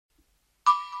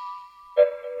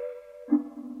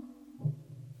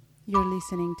You're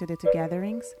listening to the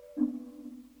Togetherings,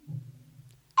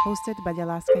 hosted by the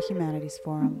Alaska Humanities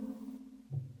Forum.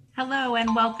 Hello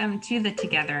and welcome to the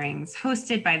Togetherings,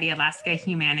 hosted by the Alaska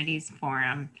Humanities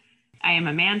Forum. I am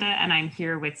Amanda and I'm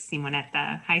here with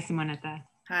Simonetta. Hi, Simonetta.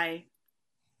 Hi.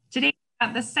 Today, we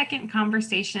have the second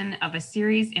conversation of a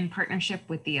series in partnership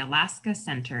with the Alaska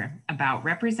Center about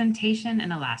representation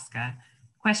in Alaska,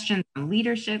 questions on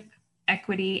leadership,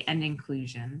 equity, and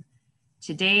inclusion.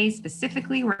 Today,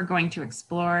 specifically, we're going to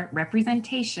explore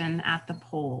representation at the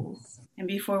polls. And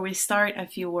before we start, a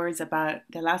few words about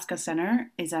the Alaska Center.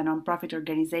 It's a nonprofit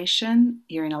organization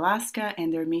here in Alaska,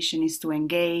 and their mission is to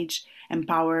engage,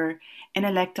 empower, and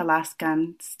elect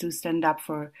Alaskans to stand up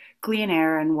for clean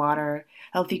air and water,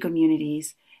 healthy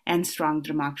communities, and strong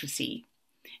democracy.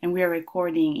 And we are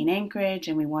recording in Anchorage,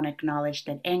 and we want to acknowledge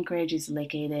that Anchorage is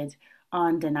located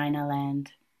on Dena'ina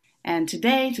land. And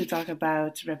today, to talk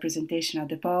about representation at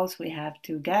the polls, we have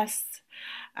two guests,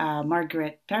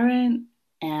 Margaret Tarrant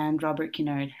and Robert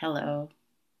Kinnaird. Hello.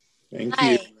 Thank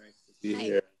Hi. you. Nice to be Hi.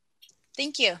 here.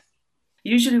 Thank you.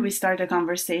 Usually we start a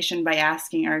conversation by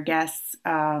asking our guests,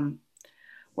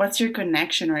 what's your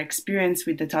connection or experience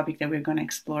with the topic that we're going to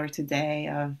explore today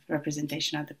of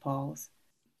representation at the polls?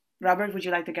 Robert, would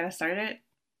you like to get us started?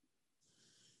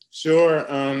 Sure.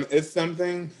 It's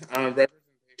something,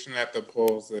 representation at the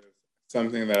polls is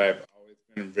something that I've always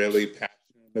been really passionate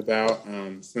about.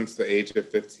 Since the age of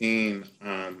 15,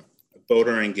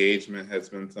 voter engagement has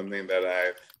been something that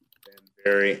I've been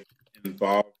very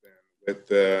involved in. With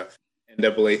the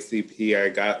NAACP, I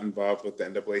got involved with the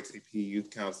NAACP Youth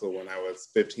Council when I was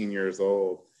 15 years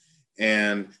old.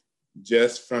 And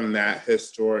just from that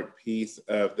historic piece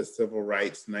of the Civil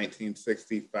Rights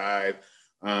 1965,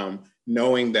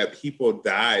 knowing that people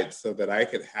died so that I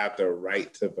could have the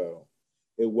right to vote.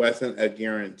 It wasn't a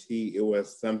guarantee. It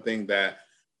was something that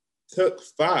took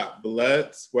thought,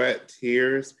 blood, sweat,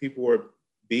 tears. People were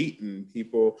beaten.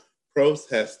 People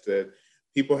protested.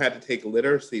 People had to take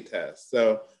literacy tests.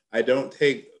 So I don't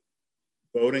take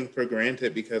voting for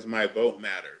granted because my vote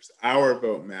matters. Our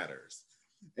vote matters.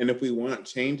 And if we want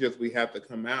changes, we have to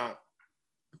come out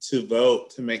to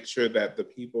vote to make sure that the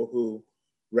people who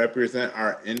represent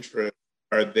our interests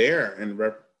are there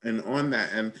and on that.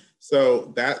 And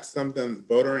so that's something,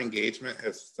 voter engagement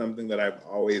is something that I've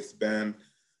always been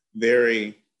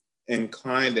very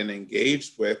inclined and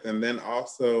engaged with. And then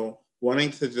also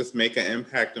wanting to just make an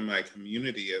impact in my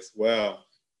community as well.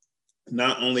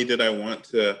 Not only did I want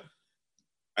to,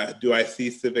 do I see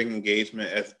civic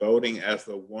engagement as voting as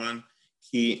the one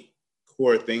key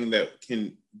core thing that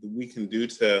we can do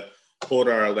to hold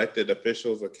our elected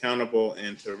officials accountable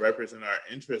and to represent our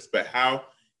interests, but how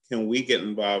can we get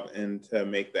involved and to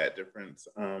make that difference?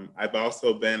 I've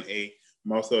also been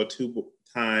I'm also a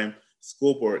two-time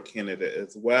school board candidate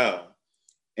as well.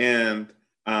 And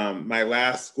my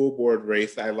last school board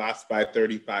race, I lost by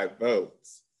 35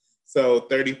 votes. So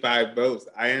 35 votes,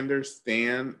 I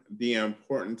understand the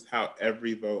importance how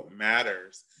every vote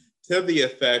matters, to the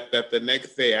effect that the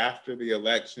next day after the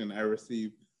election, I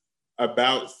received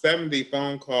about 70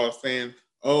 phone calls saying,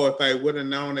 oh, if I would have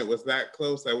known it was that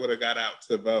close, I would have got out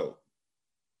to vote.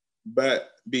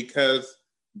 But because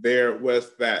there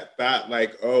was that thought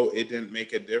like, oh, it didn't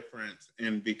make a difference.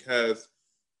 And because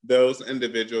those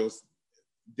individuals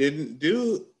didn't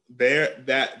do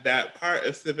that part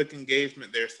of civic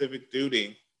engagement, their civic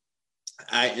duty,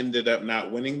 I ended up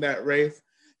not winning that race.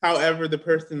 However,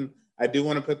 I do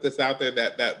want to put this out there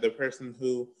that the person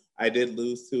who I did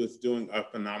lose to is doing a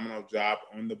phenomenal job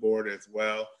on the board as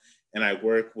well. And I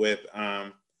work with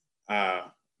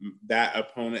that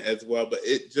opponent as well. But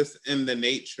it just in the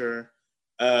nature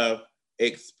of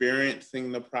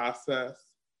experiencing the process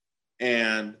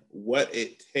and what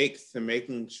it takes to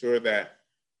making sure that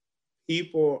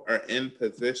people are in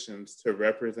positions to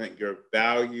represent your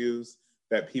values,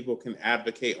 that people can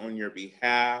advocate on your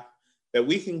behalf, that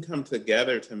we can come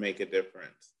together to make a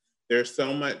difference. There's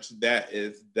so much that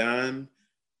is done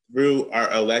through our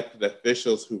elected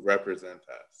officials who represent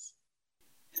us.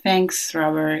 Thanks,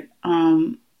 Robert.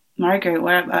 Margaret,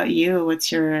 what about you?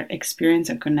 What's your experience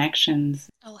or connections?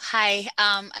 Oh, hi.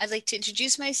 I'd like to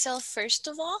introduce myself first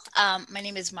of all. My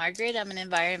name is Margaret. I'm an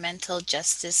environmental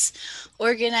justice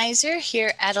organizer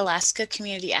here at Alaska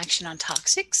Community Action on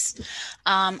Toxics.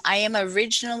 I am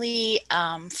originally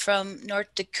from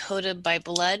North Dakota by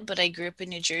blood, but I grew up in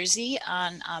New Jersey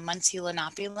on Muncie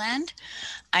Lenape land.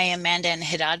 I am Mandan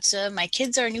Hidatsa. My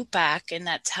kids are Nupak, and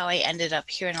that's how I ended up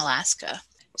here in Alaska.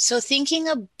 So thinking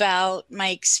about my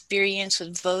experience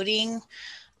with voting,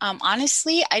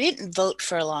 honestly, I didn't vote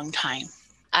for a long time.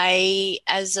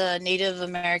 As a Native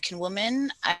American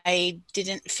woman, I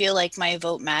didn't feel like my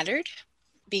vote mattered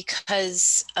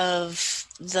because of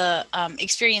the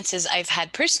experiences I've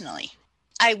had personally.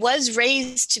 I was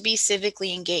raised to be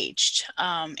civically engaged.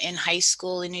 In high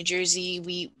school in New Jersey,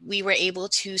 we were able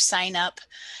to sign up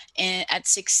at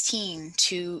 16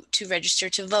 to register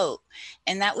to vote,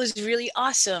 and that was really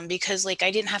awesome because like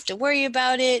I didn't have to worry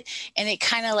about it, and it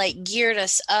kind of like geared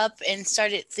us up and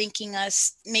started making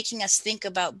us think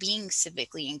about being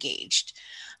civically engaged.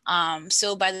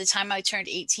 So by the time I turned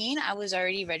 18, I was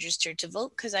already registered to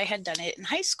vote because I had done it in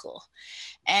high school.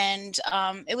 And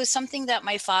it was something that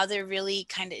my father really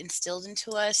kind of instilled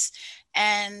into us.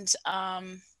 And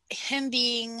him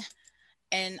being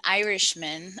an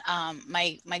Irishman,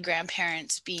 my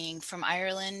grandparents being from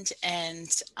Ireland, and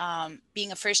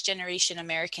being a first generation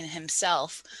American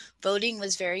himself, voting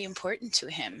was very important to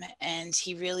him. And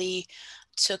he really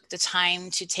took the time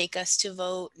to take us to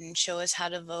vote and show us how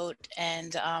to vote.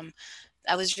 And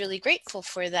I was really grateful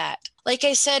for that. Like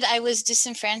I said, I was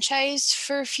disenfranchised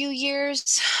for a few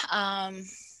years.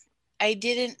 I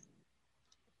didn't,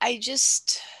 I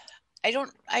just, I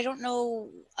don't know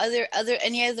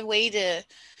any other way to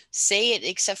say it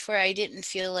except for I didn't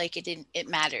feel like it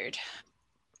mattered.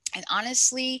 And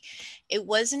honestly, it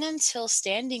wasn't until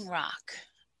Standing Rock,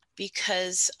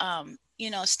 because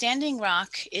Standing Rock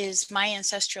is my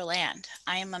ancestral land.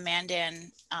 I am a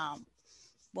Mandan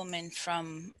woman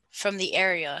from the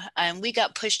area, and we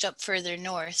got pushed up further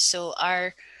north. So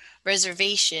our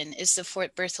reservation is the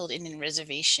Fort Berthold Indian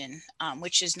Reservation,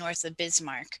 which is north of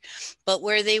Bismarck. But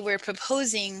where they're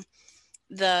proposing,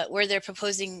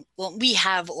 well, we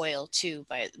have oil too,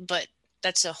 but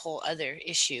that's a whole other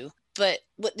issue. But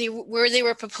where they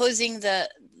were proposing the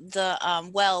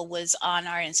well was on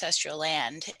our ancestral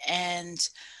land, and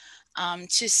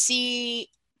to see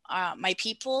my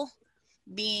people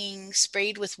being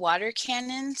sprayed with water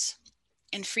cannons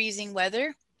in freezing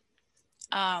weather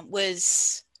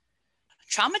was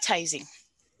traumatizing.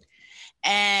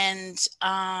 And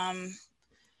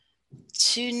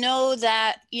to know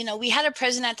that, we had a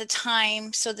president at the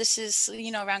time. So this is,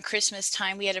 around Christmas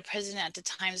time, we had a president at the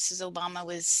time. This is Obama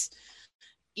was,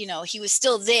 he was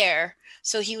still there.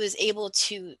 So he was able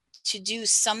to do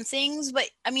some things, but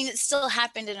I mean, it still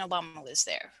happened and Obama was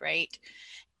there, right?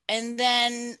 And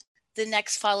then the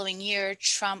next following year,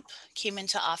 Trump came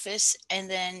into office and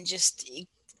then just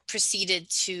proceeded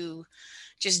to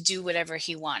just do whatever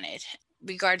he wanted,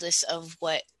 regardless of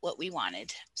what we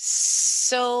wanted.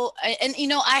 So, and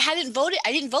I hadn't voted.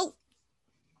 I didn't vote.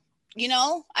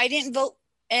 I didn't vote.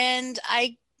 And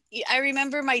I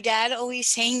remember my dad always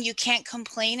saying, you can't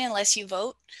complain unless you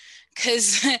vote.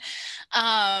 Because,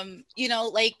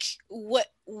 like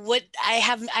what I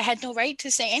had no right to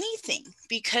say anything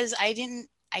because I didn't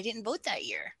vote that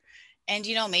year. And,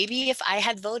 maybe if I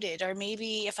had voted, or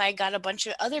maybe if I got a bunch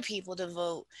of other people to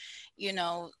vote,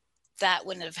 that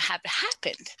wouldn't have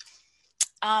happened.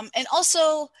 And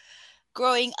also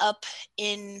growing up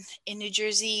in New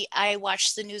Jersey, I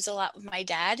watched the news a lot with my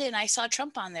dad, and I saw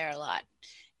Trump on there a lot.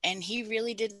 And he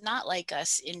really did not like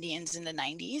us Indians in the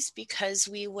 90s because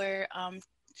we were,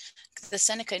 the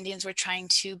Seneca Indians were trying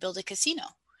to build a casino.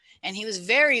 And he was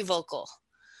very vocal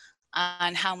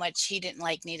on how much he didn't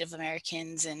like Native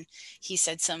Americans. And he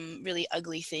said some really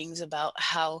ugly things about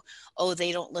how,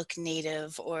 they don't look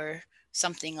Native or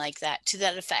something like that, to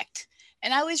that effect.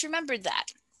 And I always remembered that.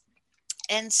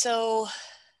 And so,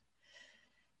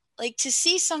 like, to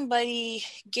see somebody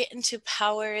get into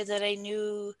power that I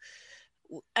knew,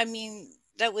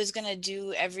 that was going to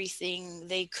do everything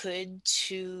they could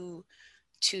to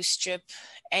strip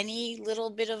any little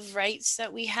bit of rights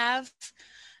that we have,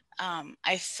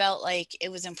 I felt like it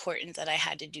was important that I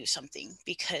had to do something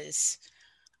because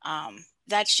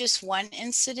that's just one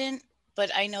incident, but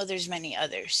I know there's many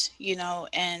others,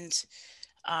 and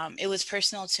it was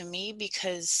personal to me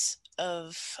because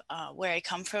of where I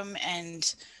come from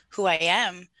and who I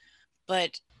am.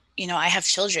 But, I have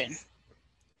children,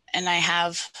 and I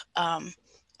have a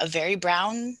very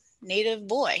brown Native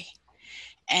boy.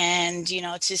 And,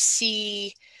 to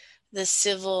see the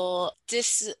civil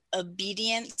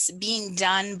disobedience being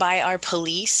done by our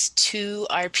police to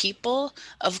our people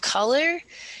of color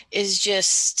is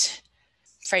just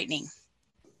frightening.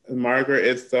 Margaret,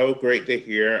 it's so great to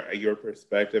hear your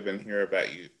perspective and hear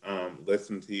about you,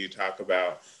 listen to you talk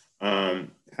about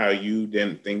how you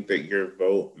didn't think that your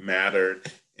vote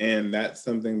mattered. And that's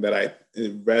something that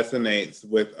it resonates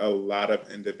with a lot of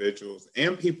individuals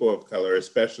and people of color,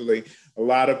 especially a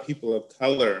lot of people of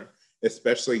color,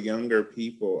 especially younger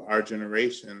people, our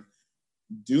generation.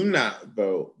 do not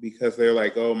vote because they're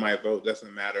like, oh, my vote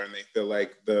doesn't matter, and they feel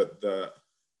like the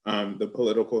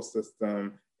political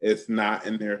system is not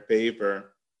in their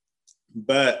favor.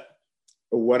 But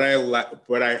what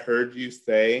I heard you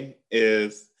say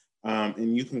is,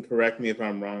 and you can correct me if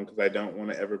I'm wrong because I don't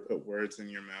want to ever put words in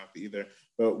your mouth either.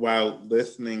 But while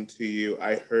listening to you,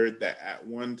 I heard that at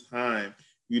one time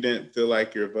you didn't feel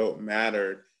like your vote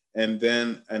mattered, and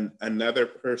then another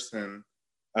person,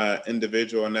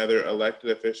 individual, another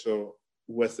elected official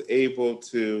was able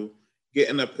to get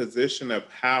in a position of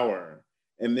power,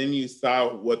 and then you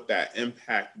saw what that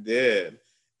impact did.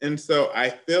 And so I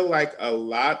feel like a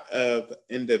lot of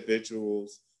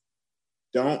individuals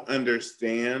don't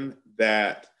understand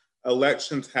that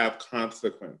elections have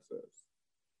consequences.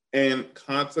 And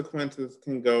consequences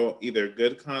can go either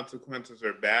good consequences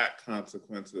or bad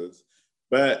consequences.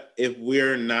 But if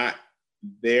we're not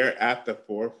there at the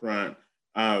forefront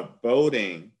of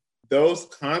voting, those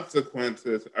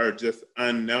consequences are just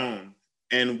unknown.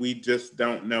 And we just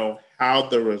don't know how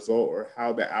the result or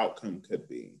how the outcome could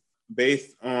be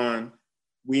based on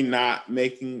we not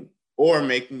making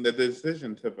the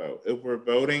decision to vote. If we're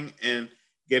voting and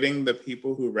getting the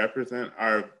people who represent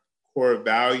our core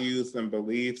values and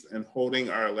beliefs and holding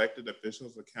our elected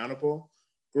officials accountable,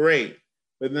 great.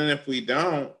 But then if we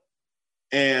don't,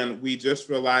 and we just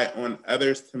rely on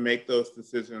others to make those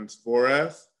decisions for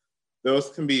us,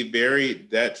 those can be very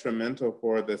detrimental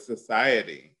for the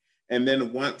society. And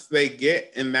then once they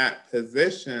get in that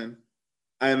position,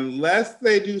 unless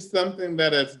they do something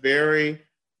that is very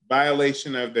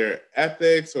violation of their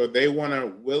ethics or they want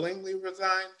to willingly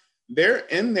resign, they're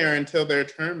in there until their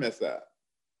term is up.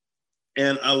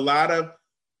 And a lot of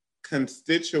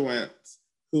constituents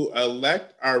who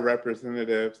elect our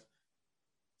representatives,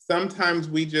 sometimes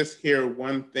we just hear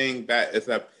one thing that is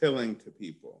appealing to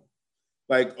people.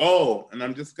 Like, oh, and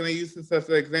I'm just going to use this as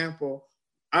an example,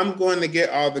 I'm going to get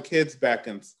all the kids back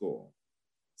in school.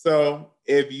 So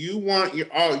if you want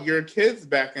all your kids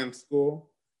back in school,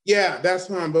 yeah, that's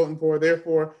what I'm voting for.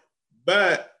 Therefore,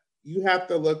 but you have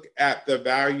to look at the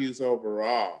values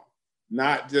overall,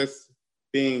 not just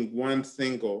being one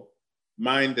single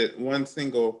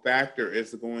factor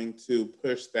is going to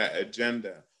push that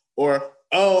agenda. Or,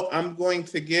 oh, I'm going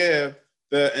to give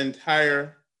the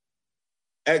entire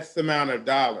X amount of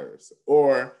dollars.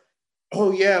 Or,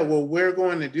 oh yeah, well, we're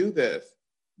going to do this.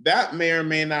 That may or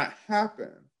may not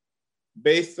happen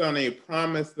based on a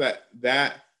promise that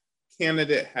that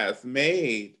candidate has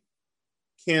made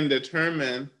can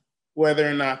determine whether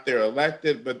or not they're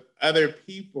elected, but other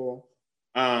people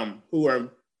who are,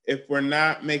 if we're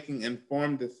not making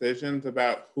informed decisions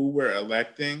about who we're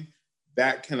electing,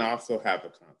 that can also have a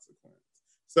consequence.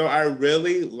 So I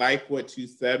really like what you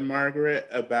said, Margaret,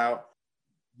 about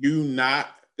you not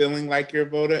feeling like your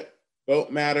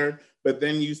vote mattered, but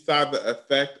then you saw the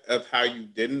effect of how you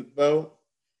didn't vote,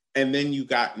 and then you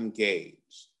got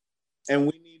engaged. And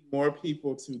we need more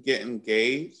people to get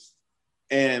engaged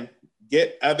and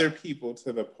get other people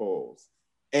to the polls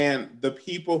and the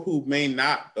people who may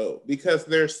not vote, because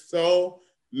there's so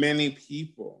many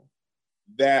people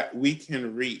that we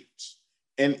can reach,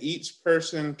 and each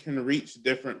person can reach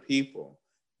different people.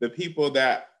 The people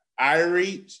that I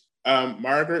reach,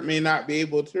 Margaret may not be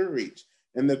able to reach,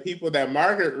 and the people that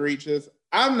Margaret reaches,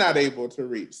 I'm not able to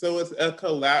reach. So it's a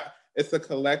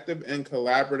collective and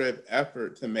collaborative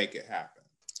effort to make it happen.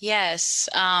 Yes.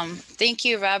 Thank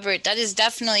you, Robert. That is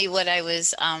definitely what I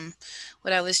was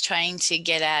trying to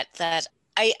get at, that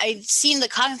I'd seen the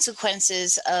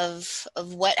consequences of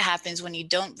what happens when you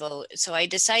don't vote. So I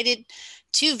decided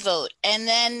to vote. And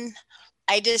then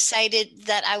I decided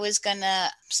that I was going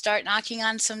to start knocking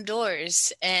on some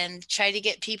doors and try to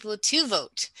get people to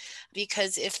vote.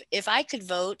 Because if I could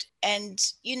vote, and,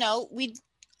 you know,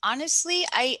 honestly,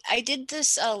 I did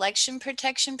this election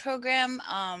protection program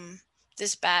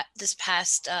this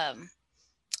past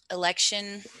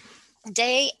election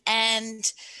day,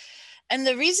 and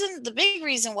the big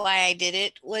reason why I did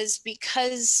it was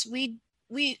because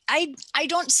I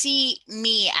don't see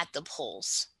me at the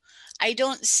polls. I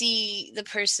don't see the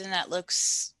person that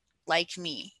looks like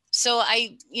me. So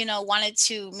I, wanted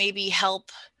to maybe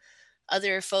help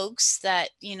other folks that,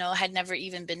 had never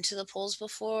even been to the polls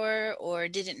before or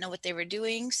didn't know what they were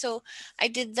doing. So I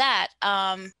did that.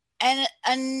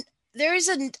 And there is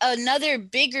another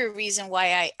bigger reason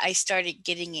why I started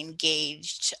getting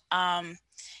engaged.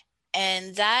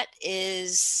 And that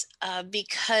is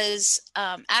because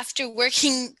after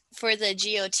working for the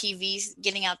GOTV,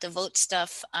 getting out the vote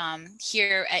stuff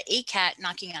here at ACAT,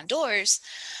 knocking on doors,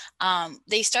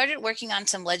 they started working on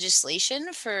some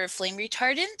legislation for flame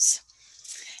retardants.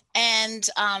 And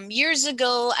years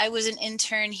ago, I was an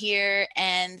intern here,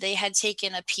 and they had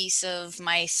taken a piece of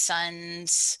my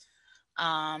son's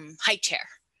high chair,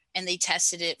 and they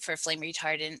tested it for flame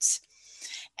retardants.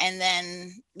 And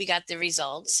then we got the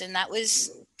results, and that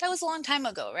was a long time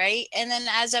ago, right? And then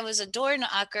as I was a door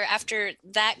knocker after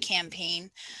that campaign,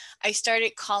 I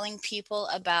started calling people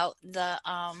about the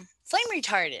flame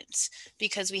retardants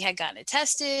because we had gotten it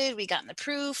tested, we gotten the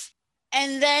proof,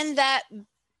 and then that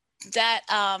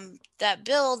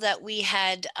bill that we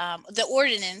had, the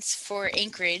ordinance for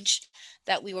Anchorage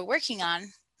that we were working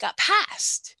on, got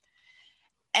passed.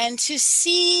 And to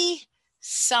see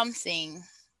something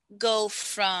go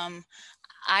from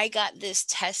I got this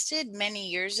tested many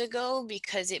years ago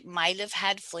because it might have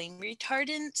had flame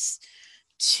retardants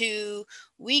to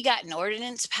we got an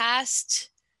ordinance passed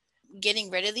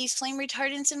getting rid of these flame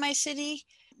retardants in my city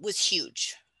was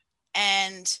huge.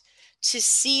 And to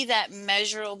see that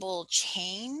measurable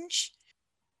change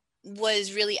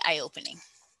was really eye-opening.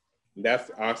 That's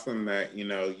awesome that,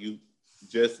 you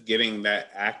just getting that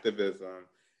activism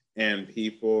and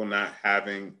people not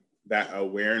having that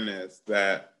awareness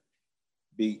that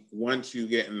once you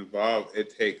get involved,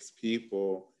 it takes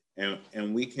people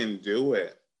and we can do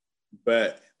it.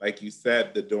 But like you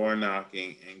said, the door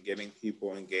knocking and getting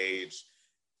people engaged,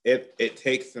 it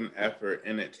takes an effort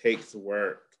and it takes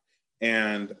work.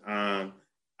 And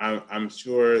I'm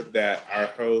sure that our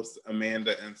hosts,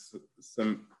 Amanda and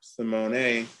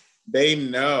Simone, they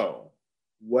know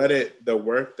the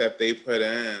work that they put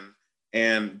in,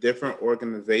 and different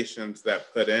organizations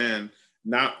that put in,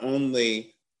 not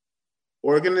only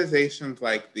organizations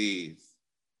like these,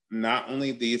 not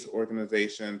only these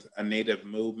organizations, a Native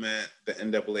movement, the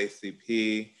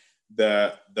NAACP,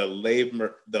 the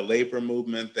labor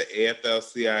movement, the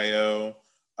AFL-CIO,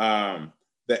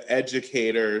 the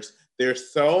educators.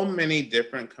 There's so many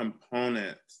different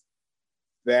components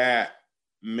that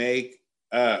make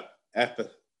up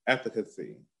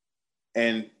efficacy,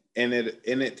 and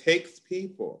it takes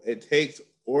people. It takes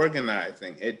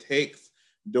organizing. It takes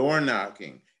door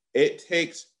knocking. It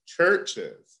takes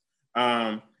churches.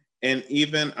 And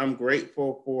even I'm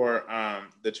grateful for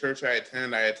the church I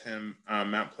attend. I attend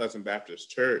Mount Pleasant Baptist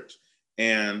Church,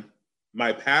 and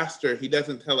my pastor, he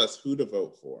doesn't tell us who to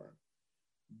vote for,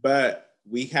 but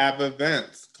we have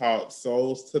events called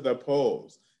Souls to the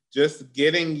Polls, just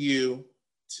getting you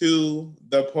to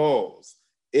the polls.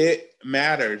 It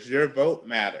matters. Your vote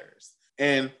matters.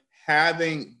 And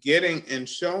getting and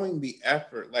showing the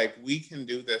effort, like we can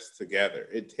do this together.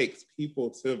 It takes people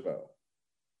to vote.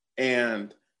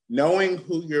 And knowing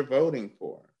who you're voting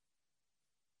for,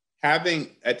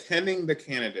 attending the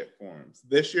candidate forums.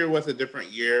 This year was a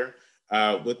different year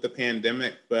with the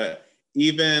pandemic, but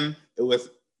even it was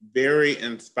very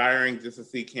inspiring just to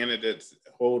see candidates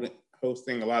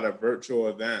hosting a lot of virtual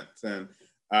events and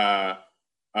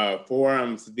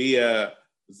forums via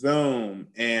Zoom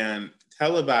and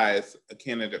televised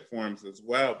candidate forums as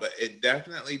well. But it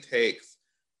definitely takes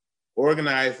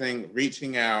organizing,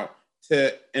 reaching out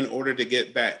in order to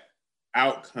get that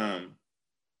outcome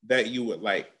that you would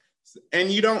like.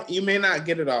 And you may not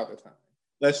get it all the time.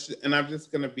 And I'm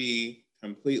just going to be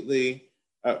completely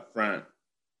upfront.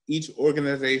 Each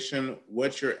organization,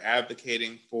 what you're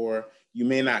advocating for, you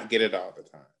may not get it all the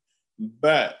time.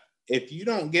 But if you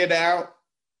don't get out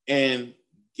and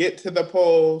get to the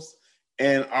polls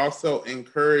and also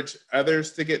encourage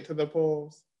others to get to the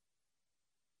polls,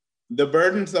 the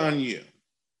burden's on you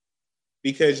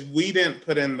because we didn't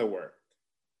put in the work.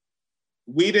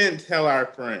 We didn't tell our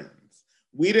friends.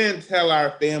 We didn't tell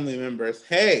our family members,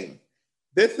 hey,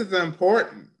 this is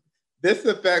important. This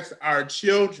affects our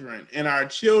children and our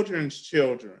children's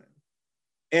children.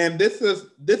 And this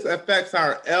affects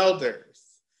our elders.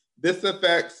 This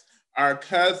affects our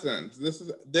cousins.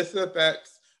 This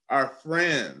affects our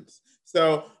friends.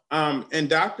 So,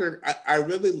 and I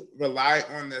really rely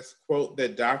on this quote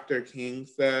that Dr. King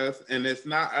says, and it's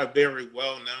not a very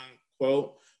well-known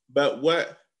quote, but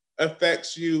what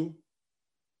doesn't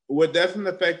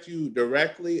affect you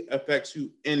directly affects you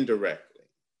indirectly.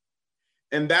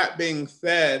 And that being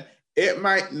said, it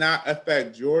might not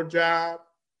affect your job,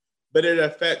 but it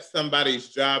affects somebody's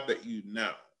job that you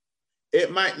know.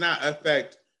 It might not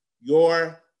affect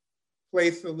your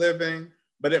place of living,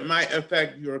 but it might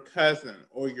affect your cousin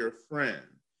or your friend.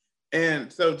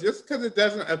 And so just because it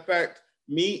doesn't affect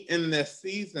me in this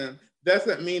season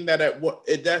doesn't mean that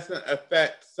it doesn't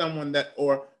affect someone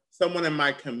in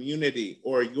my community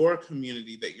or your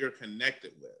community that you're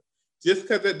connected with. Just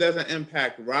because it doesn't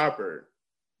impact Robert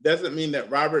doesn't mean that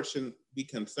Robert shouldn't be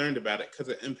concerned about it, because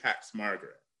it impacts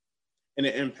Margaret and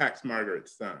it impacts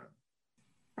Margaret's son.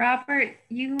 Robert,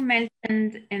 you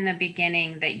mentioned in the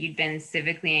beginning that you'd been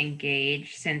civically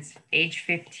engaged since age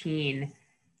 15.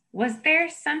 Was there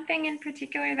something in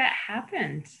particular that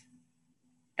happened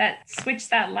that switched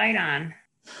that light on?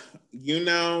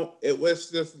 It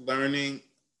was just learning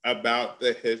about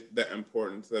the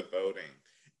importance of voting.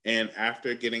 And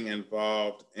after getting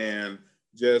involved and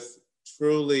just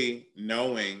truly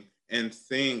knowing and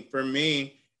seeing, for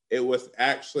me, it was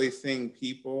actually seeing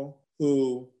people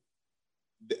who,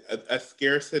 a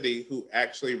scarcity, who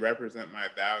actually represent my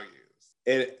values.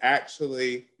 It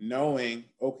actually knowing,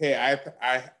 okay,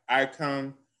 I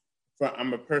come from,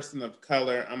 I'm a person of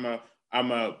color, I'm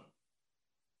a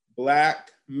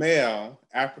Black male,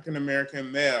 African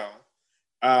American male,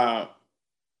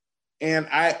 and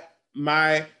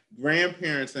my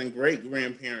grandparents and great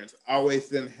grandparents always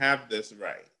didn't have this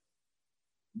right.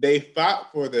 They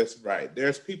fought for this right.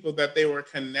 There's people that they were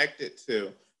connected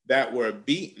to that were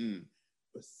beaten,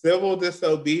 civil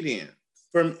disobedience.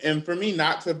 For me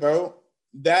not to vote,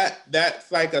 that's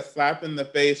like a slap in the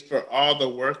face for all the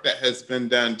work that has been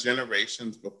done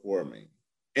generations before me.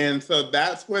 And so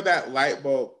that's where that light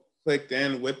bulb clicked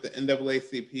in with the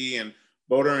NAACP and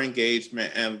voter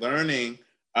engagement and learning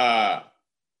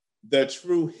the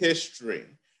true history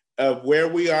of where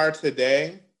we are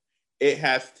today. It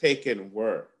has taken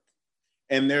work.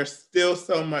 And there's still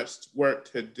so much work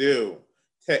to do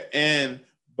to end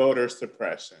voter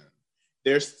suppression.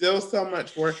 There's still so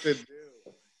much work to do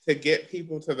to get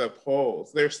people to the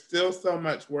polls. There's still so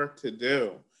much work to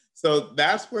do. So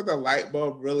that's where the light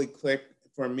bulb really clicked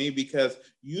for me, because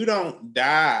you don't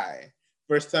die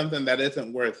for something that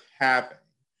isn't worth having.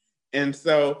 And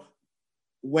so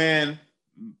when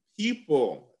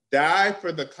people die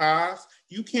for the cause,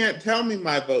 you can't tell me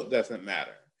my vote doesn't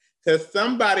matter, because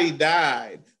somebody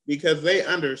died because they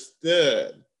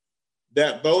understood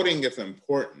that voting is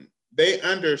important. They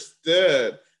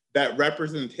understood that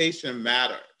representation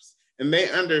matters. And they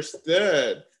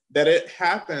understood that it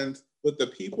happens with the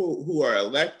people who are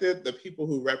elected, the people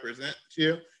who represent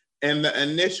you. And the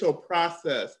initial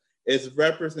process is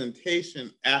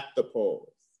representation at the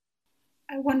polls.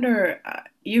 I wonder,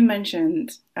 you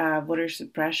mentioned voter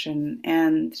suppression,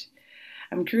 and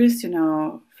I'm curious to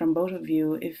know from both of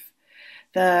you if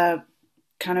the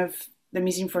kind of the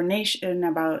misinformation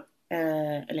about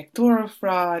electoral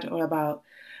fraud or about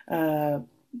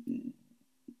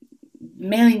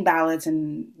mailing ballots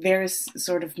and various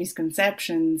sort of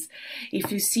misconceptions,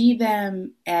 if you see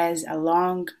them as a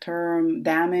long-term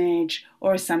damage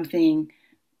or something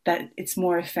that it's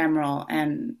more ephemeral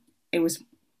and it was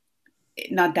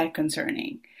not that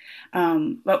concerning.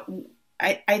 But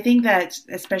I think that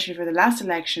especially for the last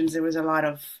elections, there was a lot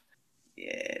of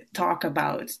talk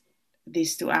about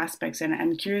these two aspects, and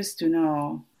I'm curious to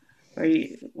know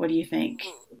what do you think?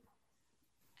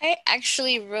 I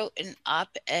actually wrote an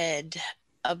op-ed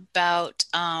about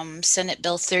Senate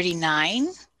Bill 39,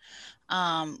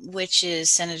 which is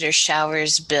Senator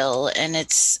Shower's bill, and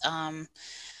it's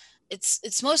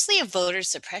mostly a voter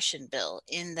suppression bill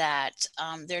in that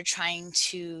they're trying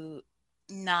to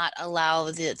not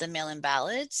allow the mail-in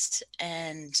ballots.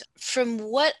 And from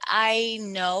what I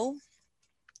know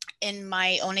in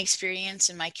my own experience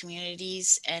in my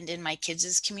communities and in my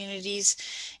kids' communities,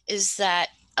 is that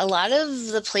a lot of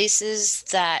the places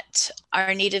that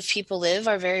our Native people live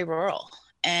are very rural.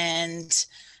 And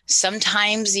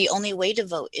sometimes the only way to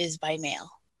vote is by mail.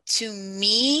 To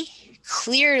me,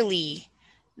 clearly,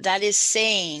 that is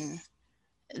saying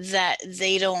that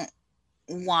they don't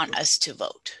want us to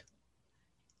vote.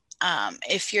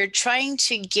 If you're trying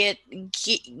to get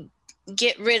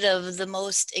rid of the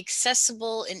most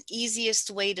accessible and easiest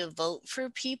way to vote for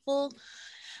people,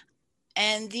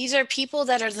 and these are people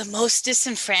that are the most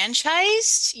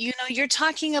disenfranchised, you're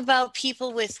talking about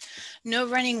people with no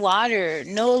running water,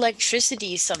 no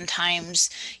electricity sometimes,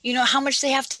 how much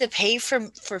they have to pay for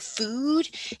food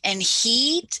and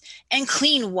heat and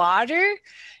clean water.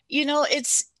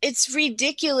 It's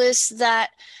ridiculous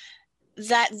that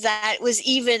was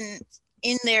even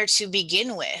in there to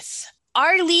begin with.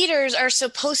 Our leaders are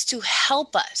supposed to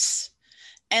help us,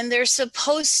 and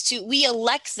we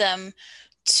elect them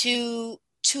to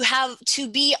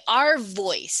be our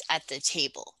voice at the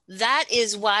table. That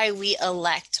is why we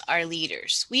elect our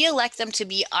leaders. We elect them to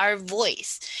be our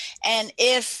voice. And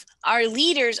if our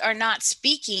leaders are not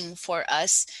speaking for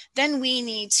us, then we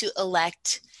need to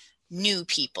elect new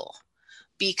people,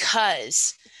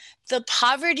 because the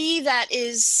poverty that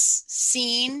is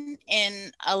seen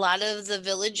in a lot of the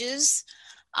villages,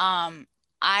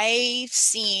 I've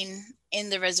seen in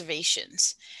the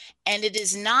reservations. And it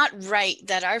is not right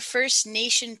that our First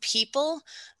Nation people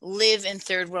live in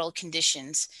third world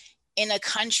conditions in a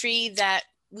country that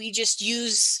we just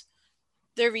use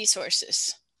their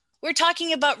resources. We're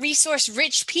talking about resource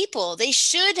rich people. They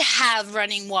should have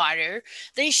running water.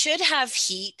 They should have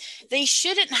heat. They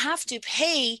shouldn't have to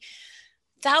pay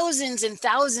thousands and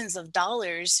thousands of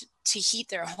dollars to heat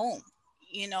their home,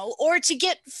 or to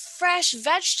get fresh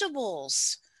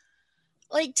vegetables.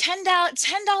 Like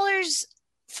 $10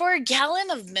 for a gallon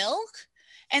of milk.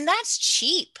 And that's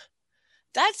cheap.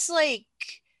 That's like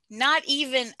not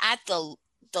even at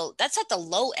that's at the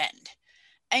low end.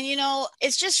 And,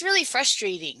 it's just really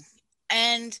frustrating.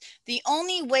 And the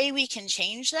only way we can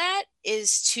change that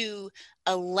is to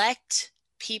elect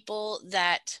people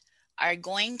that are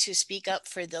going to speak up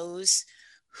for those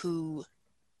who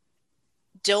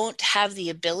don't have the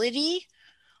ability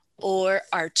or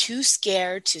are too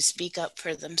scared to speak up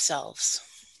for themselves.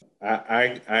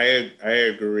 I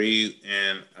agree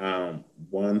in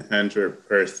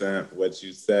 100% what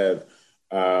you said,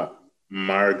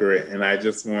 Margaret, and I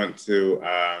just want to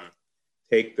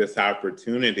take this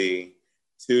opportunity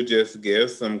to just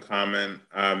give some common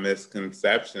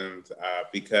misconceptions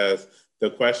because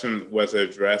the question was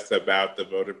addressed about the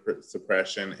voter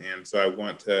suppression, and so I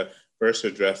want to first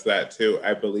address that too.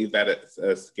 I believe that it's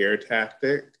a scare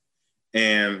tactic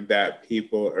and that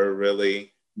people are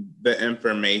really, the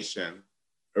information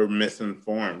or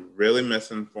really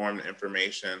misinformed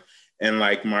information. And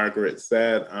like Margaret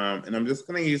said, and I'm just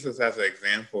going to use this as an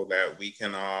example that we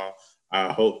can all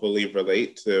hopefully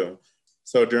relate to.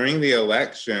 So during the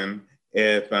election,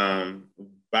 with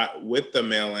the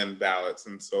mail-in ballots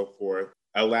and so forth,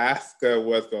 Alaska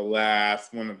was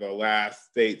one of the last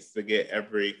states to get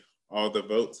all the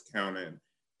votes counted.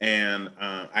 And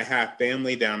I have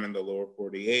family down in the lower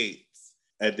 48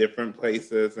 at different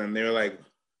places, and they're like,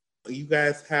 you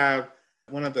guys have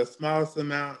one of the smallest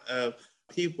amount of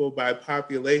people by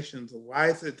population, so why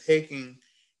is it taking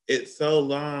it so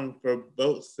long for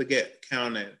votes to get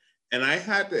counted? And I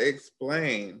had to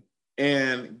explain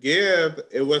and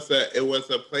it was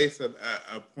a place of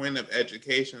a point of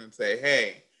education and say,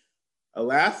 hey,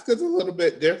 Alaska's a little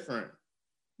bit different.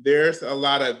 There's a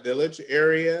lot of village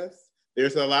areas.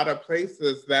 There's a lot of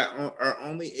places that are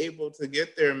only able to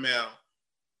get their mail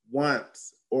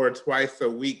once or twice a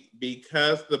week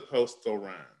because the postal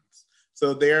runs.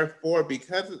 So therefore,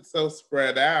 because it's so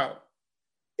spread out,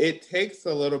 it takes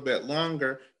a little bit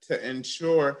longer to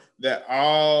ensure that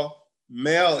all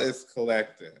mail is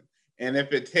collected. And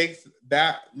if it takes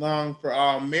that long for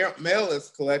all mail is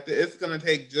collected, it's going to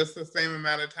take just the same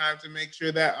amount of time to make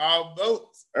sure that all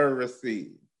votes are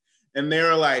received. And they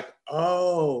were like,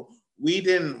 oh, we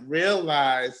didn't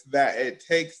realize that it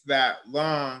takes that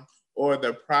long or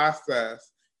the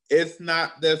process. It's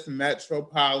not this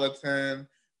metropolitan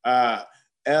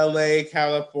LA,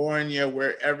 California,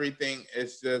 where everything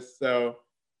is just so,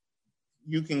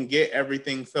 you can get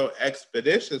everything so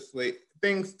expeditiously.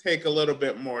 Things take a little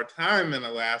bit more time in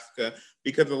Alaska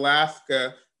because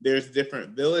Alaska, there's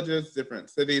different villages, different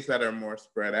cities that are more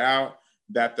spread out,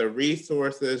 that the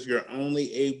resources, you're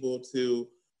only able to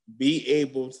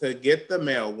get the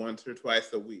mail once or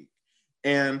twice a week.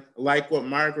 And like what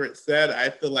Margaret said, I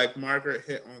feel like Margaret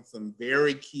hit on some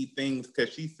very key things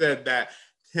because she said that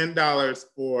 $10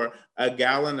 for a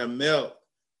gallon of milk.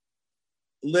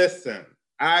 Listen,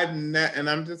 and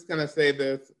I'm just gonna say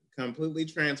this completely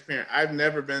transparent. I've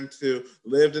never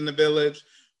lived in the village,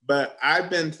 but I've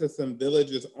been to some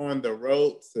villages on the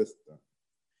road system.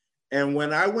 And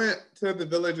when I went to the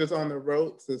villages on the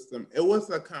road system, it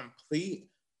was a complete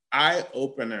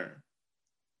eye-opener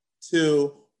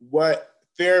to what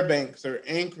Fairbanks or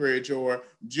Anchorage or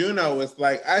Juneau is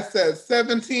like. I said,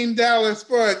 $17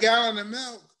 for a gallon of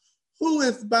milk. Who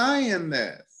is buying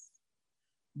this?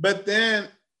 But then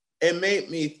it made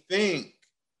me think,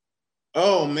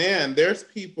 oh man, there's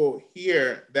people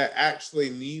here that actually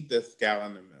need this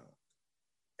gallon of milk.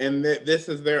 And that this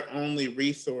is their only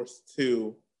resource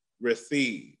to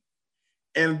receive.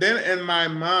 And then in my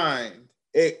mind,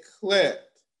 it clicked.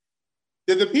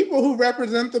 Did the people who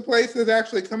represent the places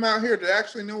actually come out here to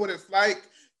actually know what it's like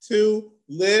to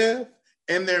live?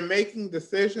 And they're making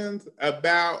decisions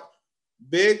about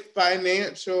big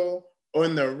financial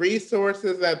on the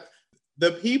resources that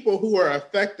the people who are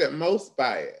affected most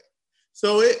by it.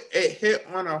 So it hit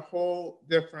on a whole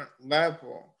different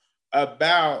level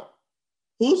about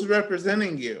who's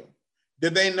representing you. Are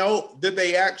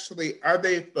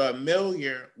they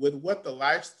familiar with what the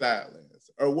lifestyle is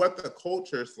or what the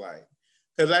culture's like?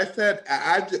 Because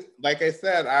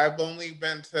I've only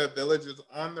been to villages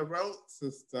on the road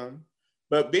system,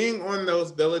 But being on those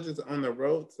villages on the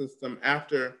road system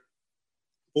after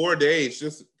 4 days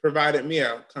just provided me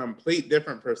a complete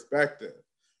different perspective.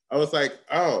 I was like,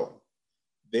 oh,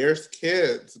 there's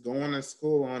kids going to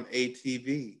school on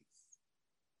ATVs.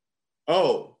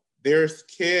 Oh, there's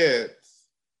kids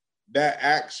that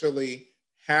actually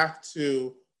have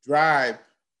to drive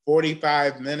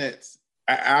 45 minutes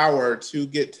an hour to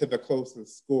get to the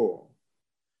closest school.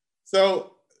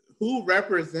 So who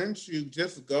represents you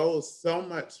just goes so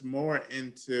much more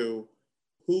into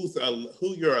who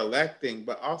you're electing,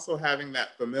 but also having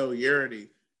that familiarity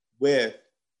with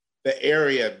the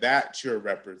area that you're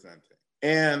representing.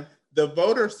 And the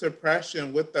voter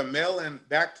suppression with the mail-in,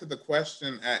 back to the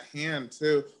question at hand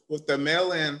too, with the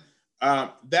mail-in,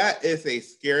 that is a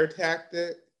scare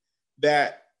tactic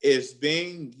that is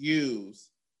being used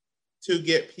to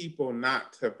get people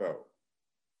not to vote.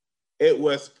 It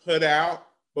was put out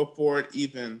before it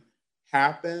even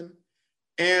happened.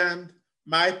 And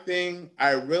my thing,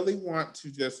 I really want to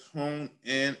just hone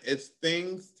in is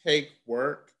things take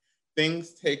work,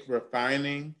 things take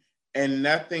refining, and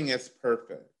nothing is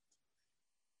perfect.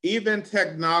 Even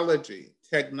technology,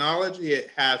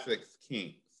 it has its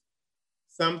kinks.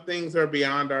 Some things are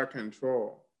beyond our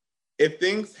control. If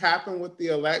things happen with the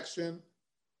election,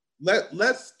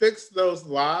 let's fix those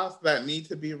laws that need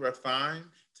to be refined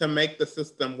to make the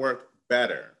system work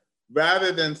better,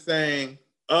 rather than saying,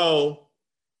 oh,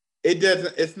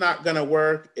 it's not gonna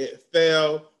work, it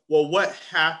failed. Well, what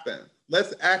happened?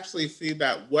 Let's actually see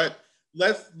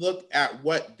let's look at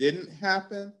what didn't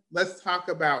happen. Let's talk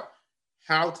about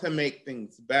how to make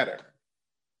things better.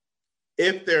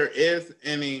 If there is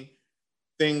any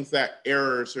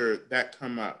errors that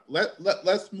come up,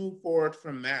 let's move forward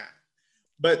from that.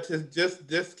 But to just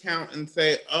discount and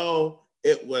say, oh,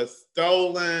 it was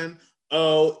stolen,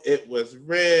 oh, it was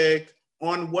rigged,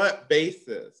 on what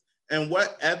basis? And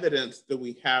what evidence do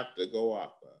we have to go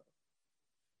off of?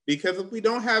 Because if we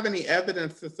don't have any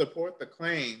evidence to support the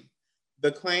claim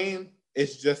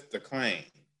is just a claim.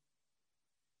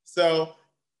 So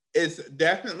it's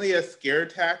definitely a scare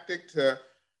tactic to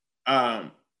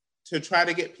try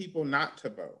to get people not to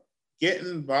vote. Get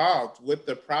involved with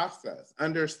the process,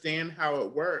 understand how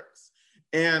it works.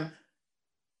 And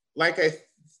like I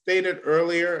stated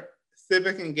earlier,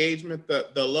 civic engagement, the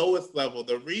lowest level,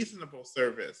 the reasonable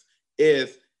service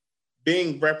is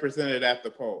being represented at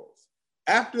the polls.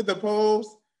 After the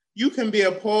polls, you can be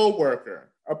a poll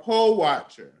worker, a poll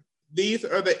watcher. These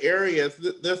are the areas,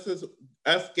 this is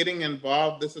us getting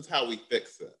involved, this is how we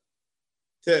fix it,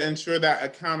 to ensure that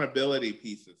accountability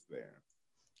piece is there.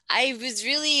 I was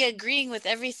really agreeing with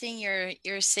everything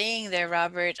you're saying there,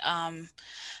 Robert.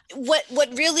 What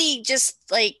really just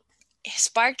like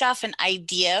sparked off an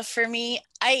idea for me.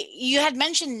 You had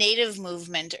mentioned Native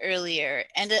movement earlier,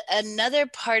 and another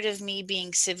part of me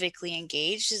being civically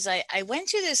engaged is I went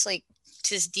to this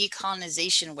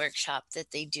decolonization workshop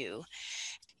that they do.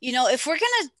 You know, if we're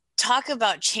going to talk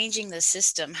about changing the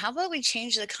system, how about we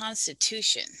change the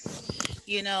Constitution?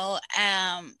 You know,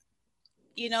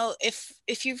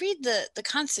 if you read the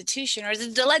Constitution or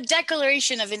the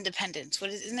Declaration of Independence,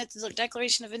 isn't it the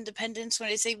Declaration of Independence when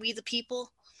they say we the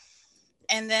people?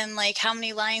 And then like how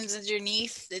many lines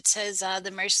underneath it says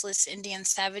the merciless Indian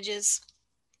savages?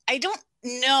 I don't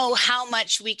know how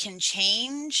much we can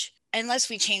change unless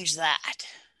we change that.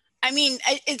 I mean,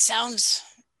 it sounds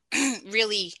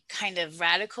really kind of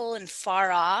radical and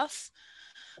far off,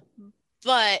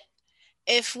 but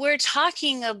if we're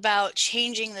talking about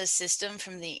changing the system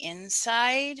from the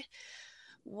inside,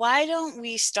 why don't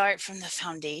we start from the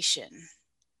foundation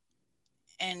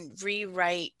and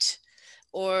rewrite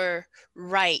or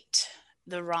right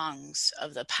the wrongs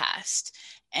of the past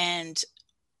and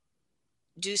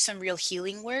do some real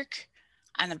healing work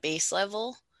on a base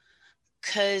level?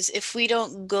 Because if we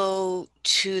don't go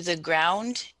to the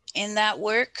ground in that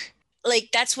work, like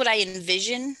that's what I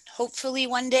envision, hopefully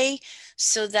one day,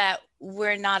 so that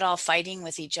we're not all fighting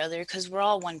with each other, because we're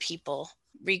all one people,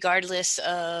 regardless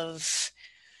of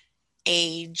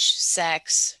age,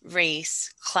 sex,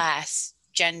 race, class,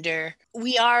 gender.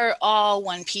 We are all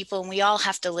one people, and we all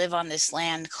have to live on this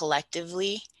land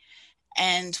collectively.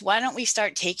 And why don't we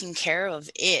start taking care of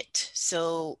it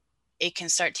so it can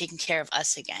start taking care of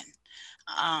us again,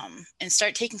 and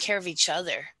start taking care of each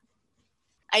other?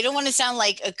 I don't want to sound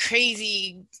like a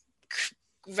crazy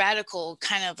radical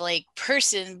kind of like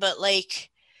person, but like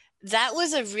that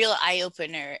was a real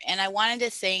eye-opener. And I wanted to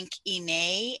thank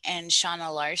Ine and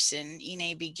Shauna Larson,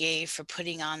 Ine Bigay, for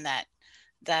putting on that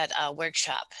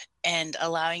workshop and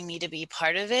allowing me to be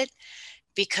part of it,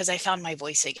 because I found my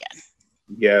voice again.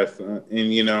 Yes, and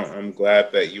I'm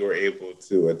glad that you were able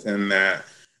to attend that.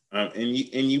 And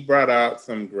you brought out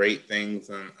some great things,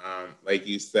 and like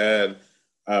you said,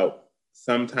 uh,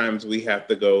 sometimes we have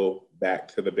to go back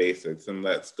to the basics, and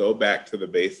let's go back to the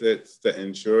basics to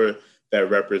ensure that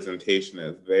representation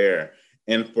is there.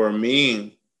 And for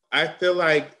me, I feel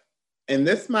like, and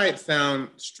this might sound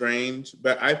strange,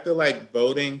 but I feel like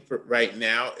voting for right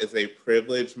now is a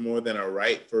privilege more than a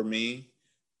right for me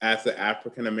as an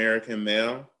African American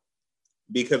male.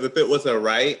 Because if it was a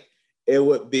right, it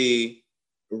would be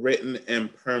written in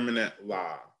permanent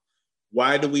law.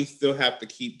 Why do we still have to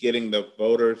keep getting the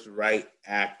Voters' Right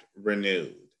Act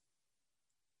renewed?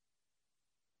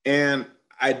 And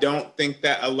I don't think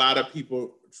that a lot of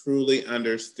people truly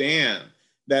understand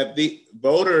that the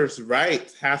voters'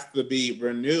 rights has to be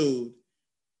renewed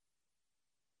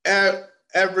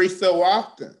every so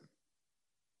often.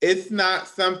 It's not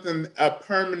something, a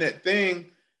permanent thing.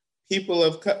 People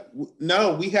have,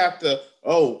 no, we have to,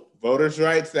 Voters'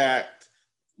 Rights Act,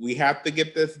 we have to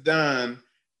get this done.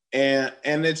 And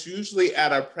it's usually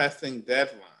at a pressing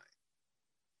deadline.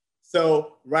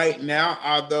 So right now,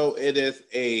 although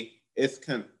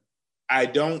I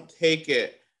don't take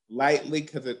it lightly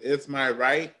because it is my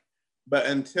right, but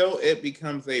until it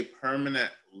becomes a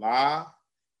permanent law,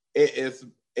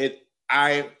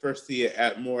 I foresee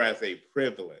it more as a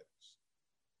privilege,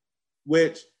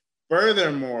 which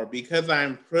furthermore, because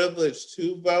I'm privileged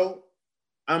to vote,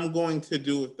 I'm going to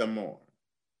do it the more.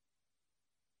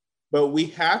 But we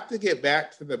have to get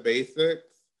back to the basics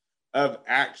of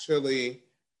actually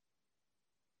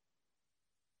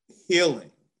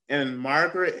healing. And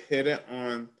Margaret hit it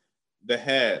on the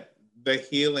head, the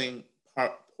healing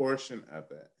portion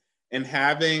of it, and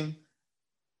having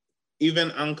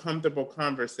even uncomfortable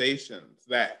conversations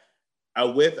that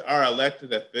with our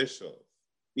elected officials,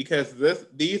 because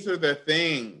these are the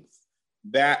things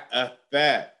that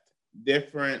affect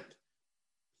different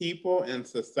people in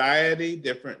society,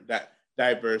 different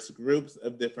diverse groups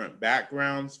of different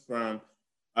backgrounds, from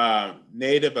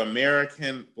Native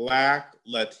American, Black,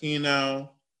 Latino,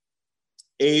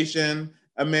 Asian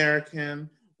American,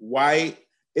 white.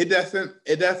 It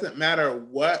doesn't matter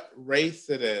what race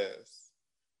it is.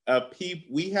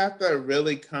 We have to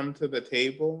really come to the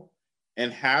table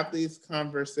and have these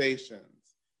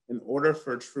conversations in order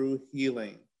for true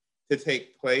healing to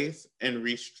take place and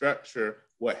restructure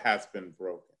what has been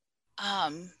broken.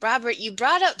 Robert, you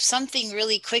brought up something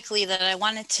really quickly that I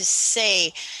wanted to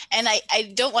say, and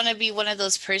I don't want to be one of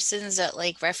those persons that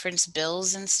like reference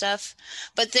bills and stuff,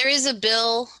 but there is a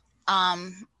bill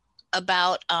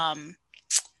about,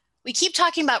 we keep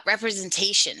talking about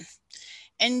representation.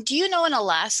 And do you know in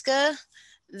Alaska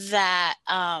that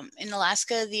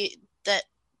that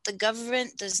the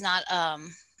government does not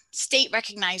state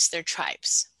recognize their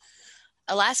tribes?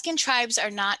 Alaskan tribes are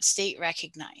not state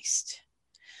recognized.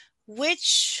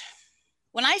 Which,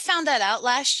 when I found that out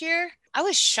last year, I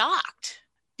was shocked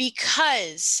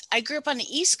because I grew up on the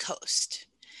East Coast.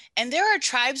 And there are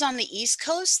tribes on the East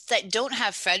Coast that don't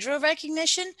have federal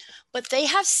recognition, but they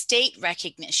have state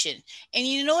recognition. And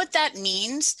you know what that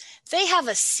means? They have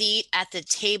a seat at the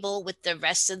table with the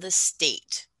rest of the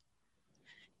state.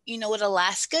 You know what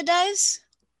Alaska does?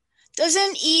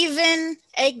 Doesn't even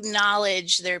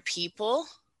acknowledge their people.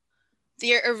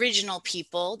 Their original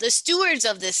people, the stewards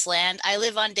of this land. I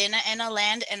live on Dena'ina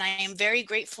land, and I am very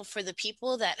grateful for the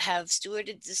people that have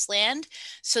stewarded this land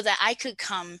so that I could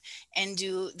come and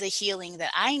do the healing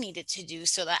that I needed to do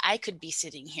so that I could be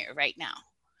sitting here right now.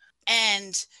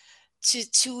 And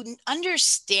to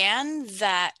understand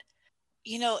that,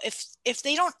 if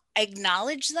they don't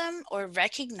acknowledge them or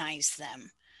recognize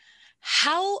them,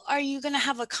 how are you going to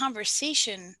have a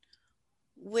conversation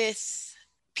with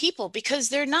people? Because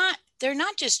they're not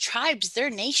just tribes, they're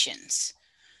nations.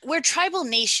 We're tribal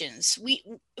nations.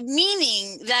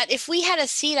 Meaning that if we had a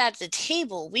seat at the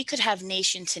table, we could have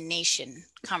nation to nation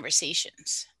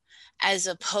conversations, as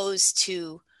opposed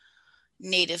to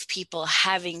Native people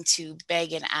having to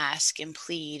beg and ask and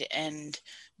plead and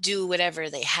do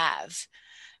whatever they have.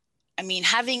 I mean,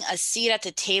 having a seat at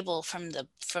the table from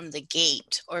the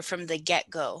gate or from the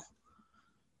get-go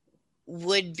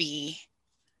would be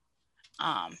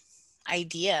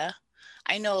idea.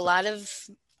 I know a lot of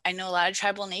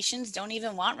tribal nations don't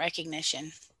even want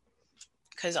recognition,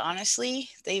 because honestly,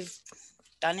 they've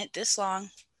done it this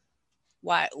long.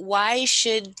 Why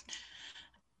should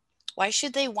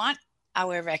they want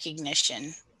our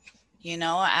recognition,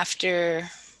 after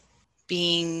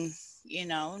being,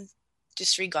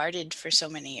 disregarded for so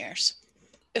many years?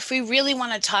 If we really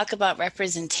want to talk about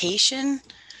representation,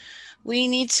 we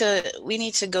need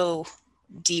to go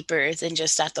deeper than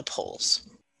just at the polls.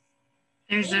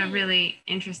 There's a really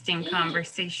interesting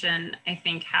conversation, I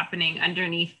think, happening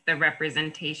underneath the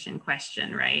representation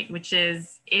question, right? Which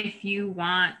is, if you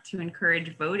want to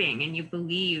encourage voting and you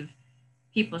believe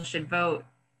people should vote,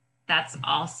 that's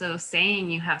also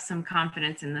saying you have some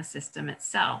confidence in the system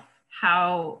itself.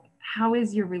 How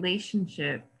is your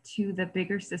relationship to the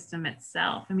bigger system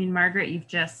itself? I mean, Margaret, you've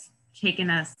just taken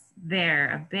us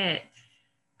there a bit,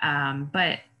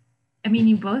 but I mean,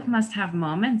 you both must have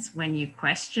moments when you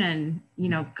question,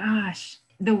 gosh,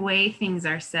 the way things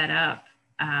are set up.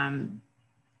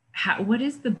 What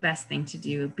is the best thing to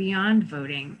do beyond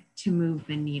voting to move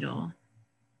the needle?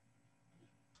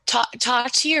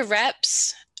 Talk to your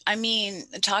reps. I mean,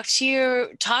 talk to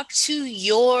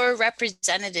your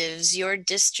representatives, your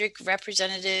district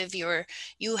representative,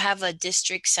 you have a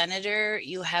district senator,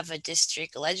 you have a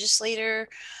district legislator.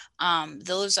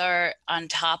 Those are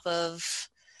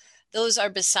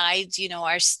besides,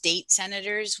 our state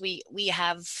senators. We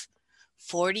have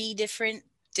 40 different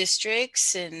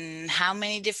districts, and how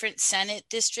many different Senate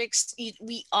districts.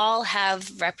 We all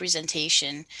have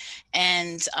representation,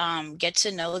 and get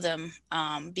to know them,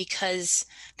 because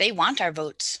they want our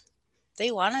votes.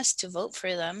 They want us to vote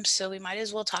for them, so we might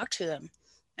as well talk to them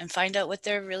and find out what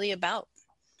they're really about.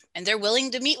 And they're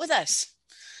willing to meet with us.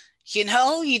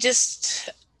 You just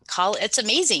call. It's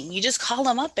amazing. You just call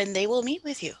them up and they will meet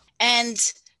with you. And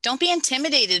don't be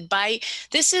intimidated by,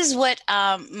 this is what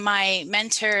my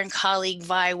mentor and colleague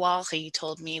Vi Wally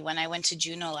told me when I went to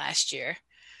Juneau last year.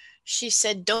 She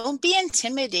said, don't be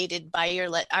intimidated by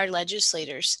our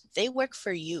legislators. They work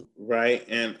for you. Right.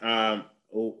 And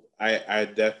I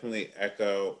definitely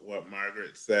echo what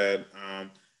Margaret said.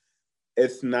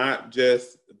 It's not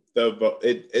just the vote.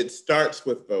 It starts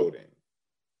with voting.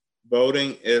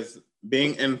 Voting is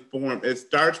being informed. It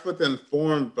starts with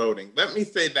informed voting. Let me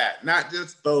say that, not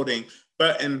just voting,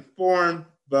 but informed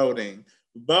voting.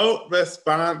 Vote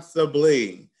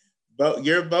responsibly.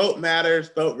 Your vote matters.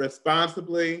 Vote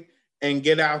responsibly and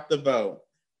get out the vote.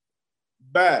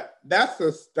 But that's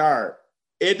a start.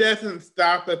 It doesn't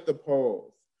stop at the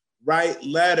polls. Write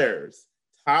letters.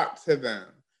 Talk to them.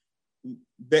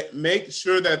 Make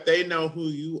sure that they know who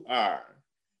you are.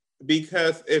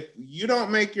 Because if you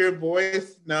don't make your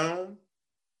voice known,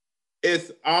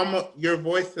 it's almost, your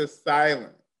voice is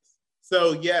silent.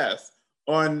 So yes,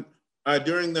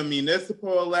 during the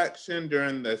municipal election,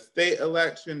 during the state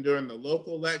election, during the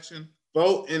local election,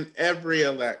 vote in every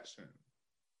election,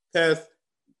 because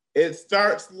it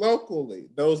starts locally.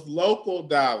 Those local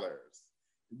dollars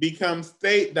become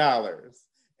state dollars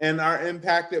and are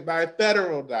impacted by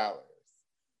federal dollars.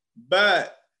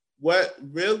 But what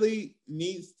really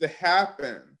needs to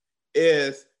happen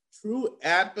is true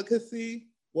advocacy.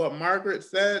 What Margaret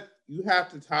said, you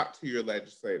have to talk to your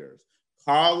legislators.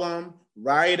 Call them,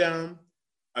 write them,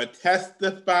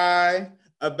 testify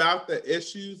about the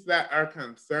issues that are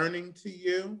concerning to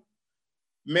you.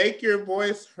 Make your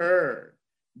voice heard.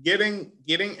 Getting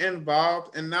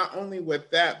involved, and not only with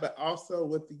that, but also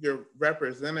with your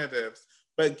representatives,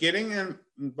 but getting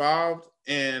involved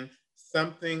in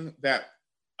something that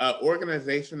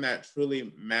organization that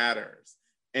truly matters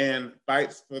and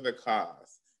fights for the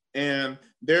cause. And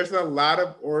there's a lot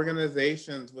of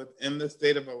organizations within the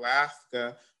state of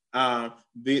Alaska.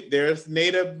 There's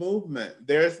Native Movement.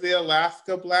 There's the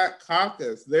Alaska Black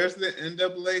Caucus. There's the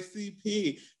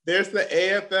NAACP. There's the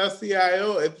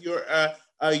AFL-CIO if you're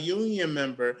a union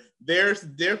member. There's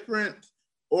different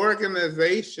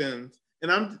organizations.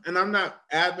 And I'm not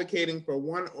advocating for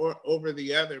one or over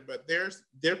the other, but there's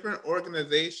different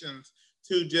organizations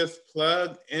to just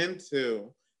plug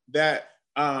into that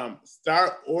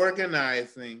start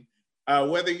organizing,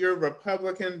 whether you're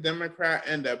Republican, Democrat,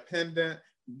 Independent,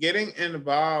 getting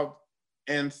involved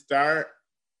and start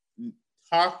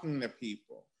talking to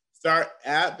people, start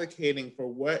advocating for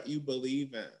what you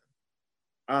believe in.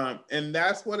 And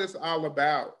that's what it's all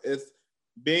about. It's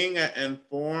being an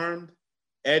informed,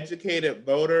 educated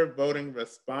voter, voting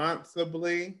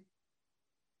responsibly.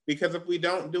 Because if we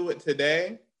don't do it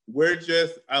today, we're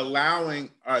just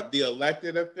allowing the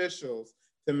elected officials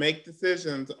to make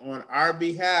decisions on our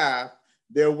behalf.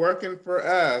 They're working for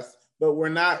us, but we're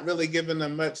not really giving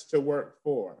them much to work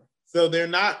for. So they're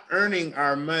not earning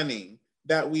our money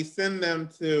that we send them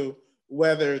to,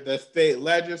 whether the state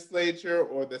legislature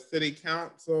or the city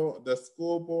council, the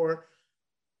school board.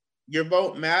 Your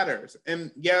vote matters.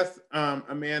 And yes,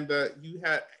 Amanda,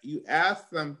 you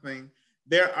asked something.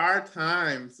 There are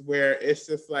times where it's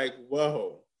just like,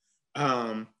 whoa,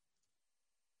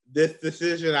 this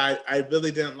decision, I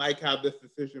really didn't like how this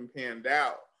decision panned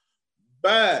out.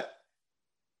 But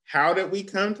How did we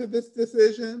come to this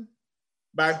decision?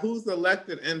 By who's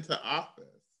elected into office.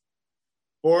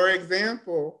 For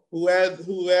example,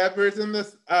 whoever's in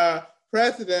the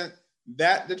president,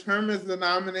 that determines the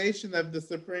nomination of the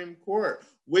Supreme Court,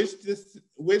 which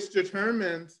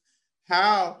determines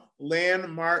how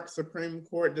landmark Supreme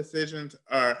Court decisions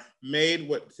are made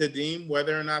to deem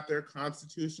whether or not they're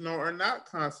constitutional or not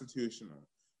constitutional.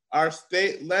 Our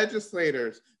state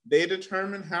legislators, they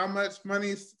determine how much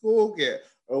money schools get,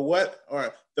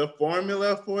 or the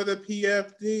formula for the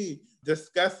PFD,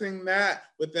 discussing that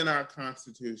within our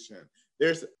Constitution.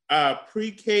 There's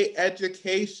pre-K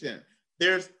education.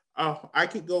 I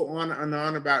could go on and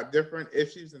on about different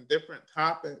issues and different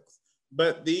topics,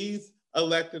 but these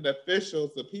elected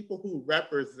officials, the people who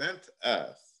represent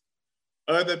us,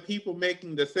 are the people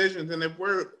making decisions. And if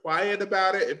we're quiet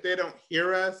about it, if they don't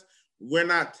hear us, we're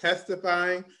not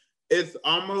testifying, it's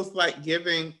almost like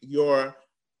giving your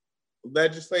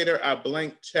legislator a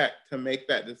blank check to make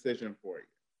that decision for you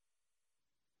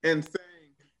and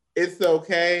saying it's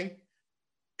okay.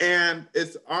 And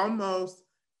it's almost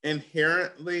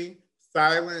inherently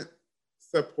silent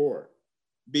support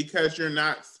because you're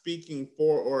not speaking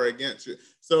for or against it.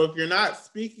 So if you're not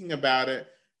speaking about it,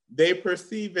 they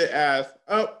perceive it as,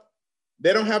 oh,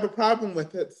 they don't have a problem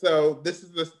with it, so this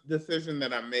is the decision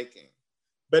that I'm making.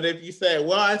 But if you say,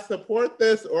 well, I support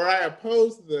this or I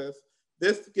oppose this,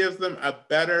 this gives them a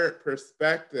better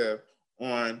perspective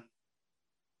on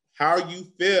how you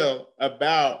feel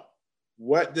about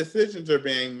what decisions are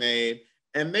being made.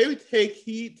 And they take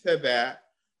heed to that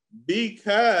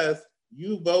because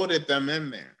you voted them in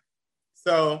there.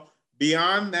 So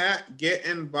beyond that, get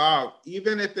involved.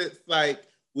 Even if it's like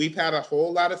we've had a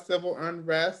whole lot of civil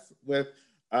unrest with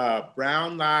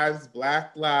brown lives,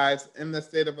 Black lives in the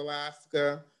state of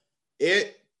Alaska,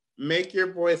 make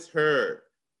your voice heard.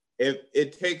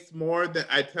 It takes more than,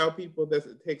 I tell people this,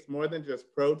 it takes more than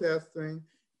just protesting.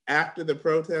 After the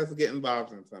protest, get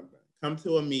involved in something. Come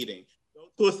to a meeting, go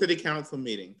to a city council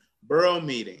meeting, borough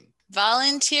meeting.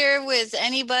 Volunteer with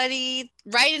anybody,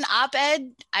 write an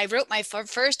op-ed. I wrote my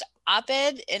first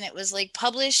op-ed and it was like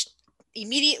published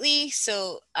immediately.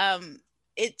 So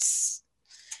it's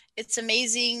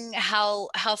amazing how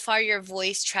far your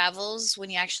voice travels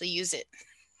when you actually use it.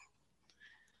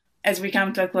 As we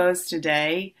come to a close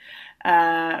today,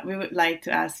 we would like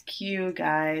to ask you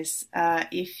guys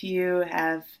if you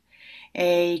have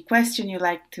a question you'd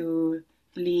like to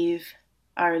leave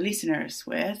our listeners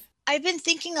with. I've been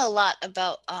thinking a lot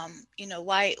about,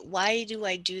 why do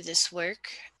I do this work?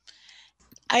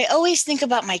 I always think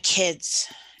about my kids,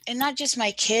 and not just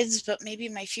my kids, but maybe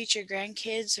my future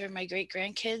grandkids or my great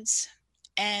grandkids.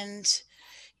 And,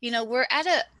 we're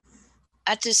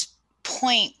at this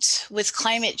point with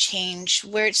climate change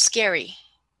where it's scary.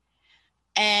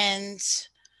 And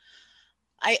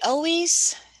I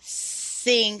always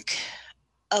think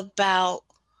about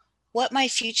what my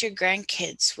future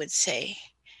grandkids would say.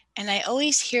 And I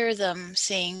always hear them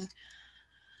saying,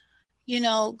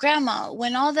 Grandma,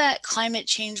 when all that climate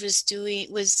change was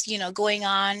going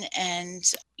on, and,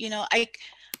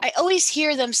 I always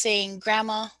hear them saying,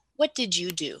 Grandma, what did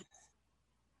you do?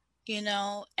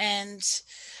 And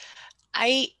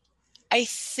I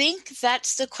think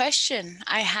that's the question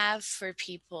I have for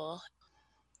people.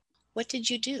 What did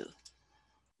you do?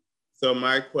 So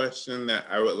my question that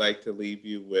I would like to leave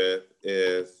you with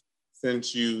is,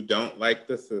 since you don't like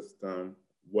the system,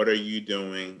 what are you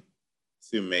doing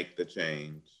to make the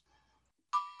change?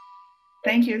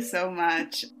 Thank you so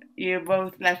much. You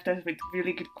both left us with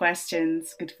really good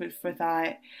questions, good food for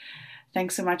thought.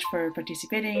 Thanks so much for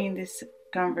participating in this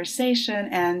conversation.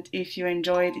 And if you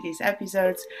enjoyed these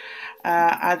episodes,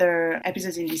 other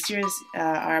episodes in this series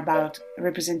are about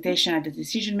representation at the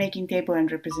decision-making table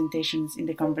and representations in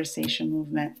the conversation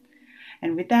movement.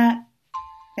 And with that,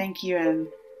 thank you and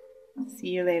see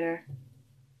you later.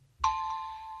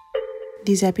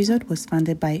 This episode was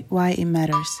funded by Why It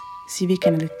Matters, Civic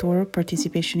and Electoral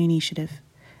Participation Initiative,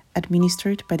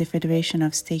 administered by the Federation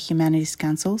of State Humanities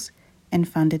Councils and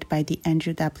funded by the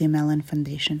Andrew W. Mellon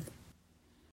Foundation.